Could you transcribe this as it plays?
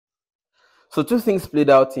So two things played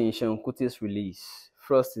out in Seun Kuti's release.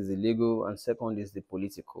 First is the legal and second is the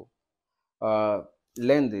political.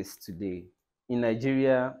 Learn this today. In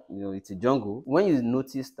Nigeria, it's a jungle. When you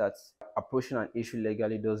notice that approaching an issue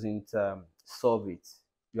legally doesn't solve it,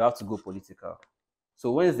 you have to go political.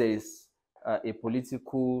 So when there is a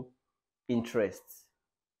political interest,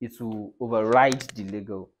 it will override the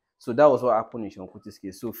legal. So that was what happened in Seun Kuti's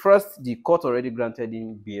case. So first, the court already granted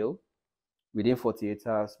him bail within 48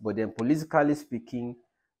 hours, but then politically speaking,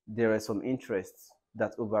 there are some interests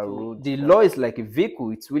that overrode. The law is like a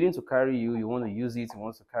vehicle. It's willing to carry you. You want to use it, it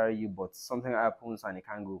wants to carry you, but something happens and it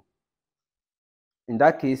can't go. In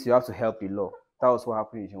that case, you have to help the law. That was what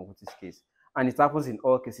happened in Seun Kuti's case. And it happens in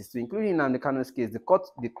all cases too, including Nnamdi Kanu's case. The court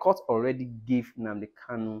already gave Nnamdi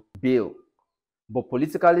Kanu bail, but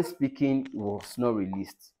politically speaking, it was not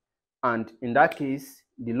released. And in that case,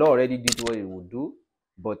 the law already did what it would do,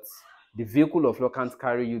 but the vehicle of law can't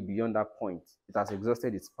carry you beyond that point. It has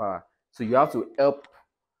exhausted its power. So you have to help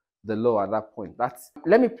the law at that point.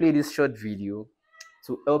 Let me play this short video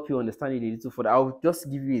to help you understand it a little further. I'll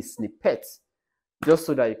just give you a snippet just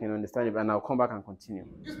so that you can understand it, and I'll come back and continue.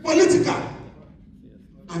 It's political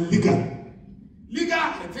and legal. Legal,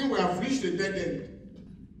 I think we have reached a dead end.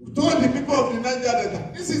 We told the people of the Niger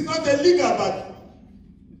that this is not a legal battle.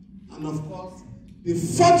 And of course, they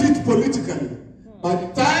fought it politically. By the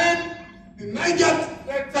time the Niger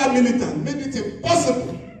Delta militant made it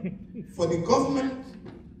impossible for the government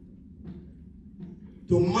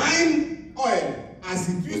to mine oil as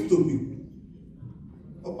it used to be,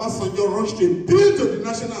 Obasanjo rushed a bill to the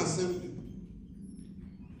National Assembly.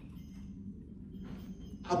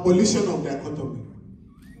 Abolition of the dichotomy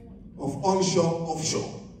of onshore,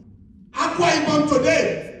 offshore. Akwa Ibom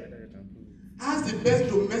today has the best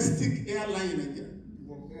domestic airline in Nigeria.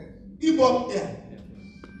 Ibom Air.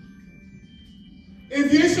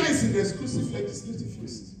 Aviation is in the exclusive legislative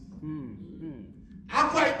list.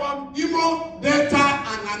 Akwa Ibom, Imo, Delta,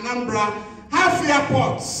 and Anambra have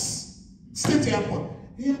airports, state airport.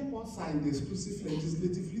 Airports are in the exclusive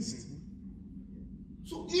legislative list.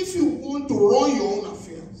 So if you want to run your own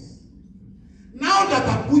affairs, now that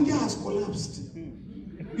Abuja has collapsed,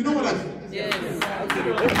 you know what I mean? Yes.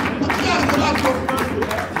 Abuja has collapsed.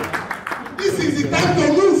 This is the time to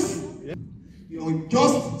move. Your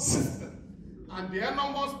justice and the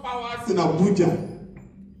enormous powers in Abuja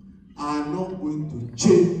are not going to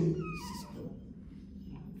change.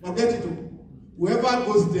 Forget it. Whoever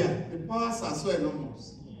goes there, the powers are so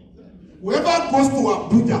enormous. Whoever goes to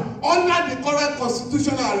Abuja under the current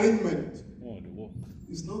constitutional arrangement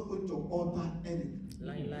is not going to alter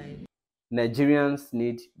anything. Nigerians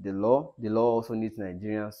need the law. The law also needs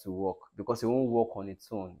Nigerians to work, because it won't work on its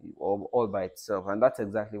own, all by itself. And that's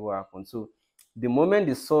exactly what happened. So the moment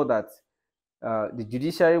they saw that the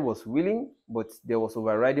judiciary was willing, but there was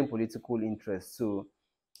overriding political interest, so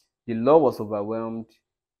the law was overwhelmed.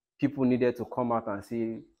 People needed to come out and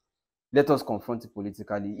say, let us confront it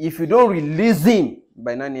politically. If you don't release him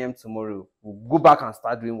by 9 a.m. tomorrow, we'll go back and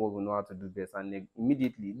start doing what we know how to do best. And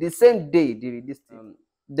immediately, the same day they released him.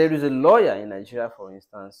 There is a lawyer in Nigeria, for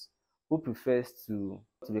instance, who prefers to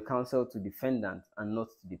be counsel to defendant and not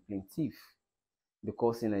to the plaintiff.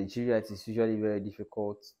 Because in Nigeria, it is usually very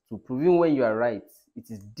difficult to prove. Even when you are right,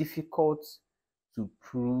 it is difficult to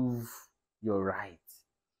prove your right.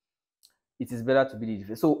 It is better to be the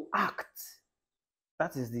defense. So act.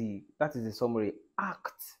 That is the summary.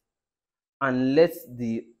 Act and let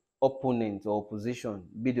the opponent or opposition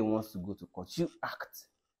be the ones to go to court. You act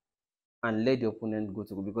and let the opponent go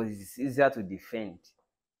to court, because it is easier to defend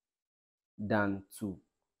than to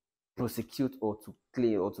prosecute or to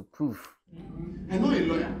claim or to prove. I know a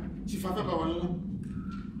lawyer, Chief Afebawala,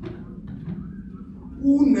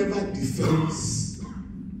 who never defends.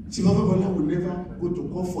 Chief Afebawala will never go to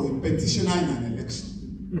court for a petitioner in an election.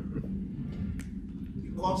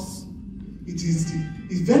 Because it's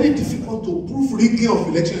very difficult to prove rigging of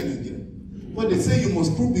election in Nigeria. But they say you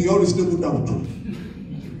must prove beyond reasonable doubt.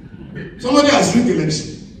 Somebody has rigged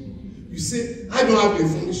election. You say, I don't have the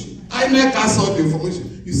information. I never saw the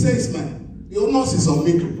information. You say it's mine. The onus is on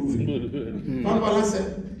me to prove it. Afebawala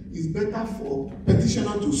said it's better for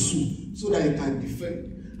petitioner to sue so that he can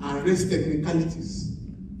defend and raise technicalities.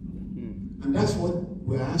 And that's what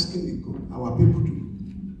we're asking our people to do.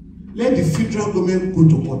 Let the federal government go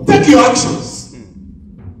to court. Take your actions.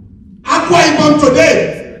 Akwa Ibom today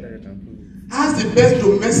has the best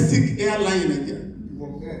domestic airline in Nigeria.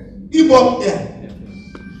 Ibom Air.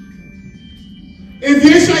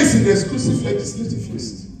 Aviation is in the exclusive legislative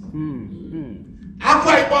list.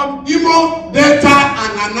 Akwa Ibom, Imo, Delta,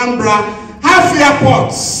 and Anambra have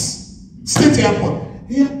airports, state airport.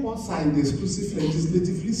 Airport us are in the exclusive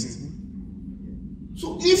legislative list.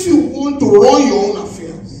 So if you want to run your own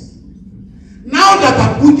affairs, now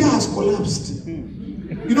that Abuja has collapsed,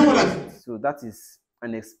 you know what I mean? So that is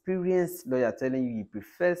an experienced lawyer telling you he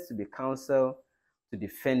prefers to be counsel to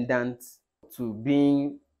defendant to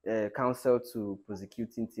being counsel to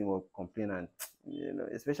prosecuting team or complainant. You know,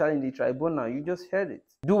 especially in the tribunal, you just heard it.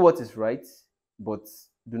 Do what is right, but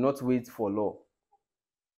do not wait for law.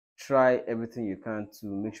 Try everything you can to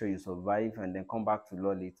make sure you survive and then come back to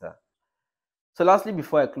law later. So lastly,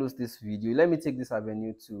 before I close this video, let me take this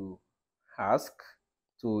avenue to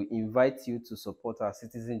invite you to support our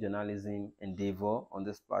citizen journalism endeavor on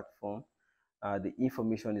this platform. The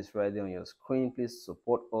information is right there on your screen. Please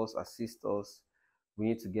support us, assist us. We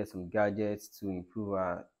need to get some gadgets to improve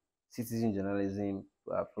our citizen journalism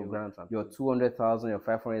programs. Your 200,000, your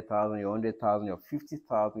 500,000, your 100,000, your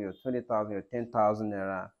 50,000, your 20,000, your 10,000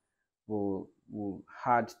 naira will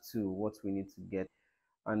add to what we need to get.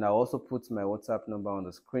 And I'll also put my WhatsApp number on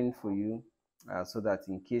the screen for you so that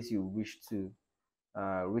in case you wish to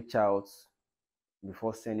reach out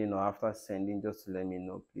before sending or after sending, just to let me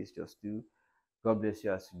know, please just do. God bless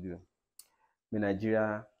you as you do. May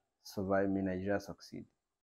Nigeria survive, may Nigeria succeed.